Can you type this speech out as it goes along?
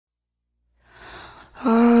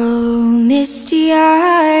misty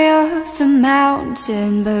eye of the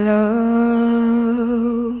mountain below.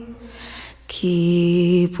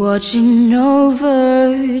 Keep watching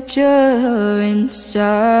over during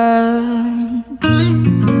suns.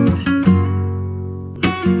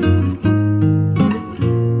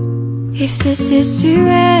 If this is to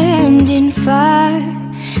end in fire,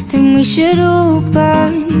 then we should all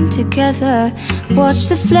burn together. Watch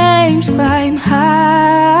the flames climb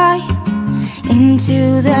high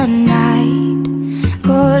into the night,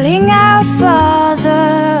 calling out,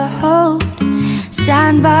 Father, hold,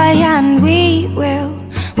 stand by and we will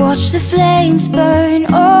watch the flames burn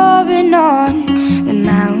open on the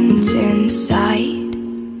mountainside.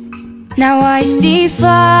 Now I see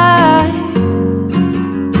fire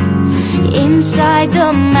inside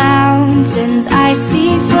the mountains. I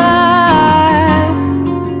see fire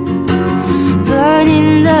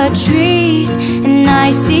burning the trees, and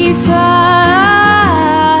I see fire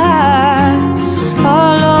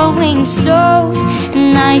hollowing souls,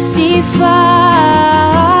 and I see fire,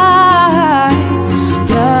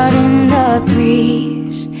 blood in the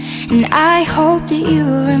breeze, and I hope that you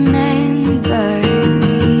remember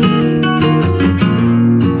me.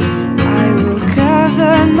 I will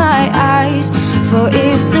cover my eyes, for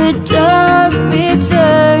if the dark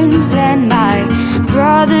returns, then my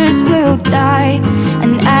brothers will die.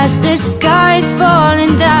 And as the sky's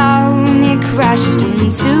falling down, it crashed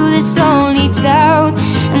into this lonely town,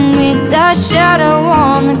 and with that shadow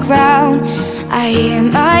on the ground, I hear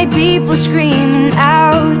my people screaming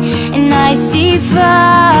out, and I see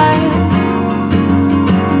fire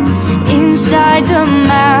inside the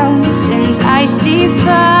mountains. I see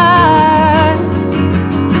fire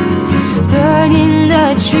burning the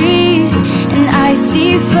trees, and I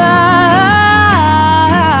see fire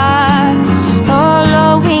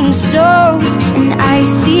hollowing souls, and I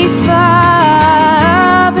see fire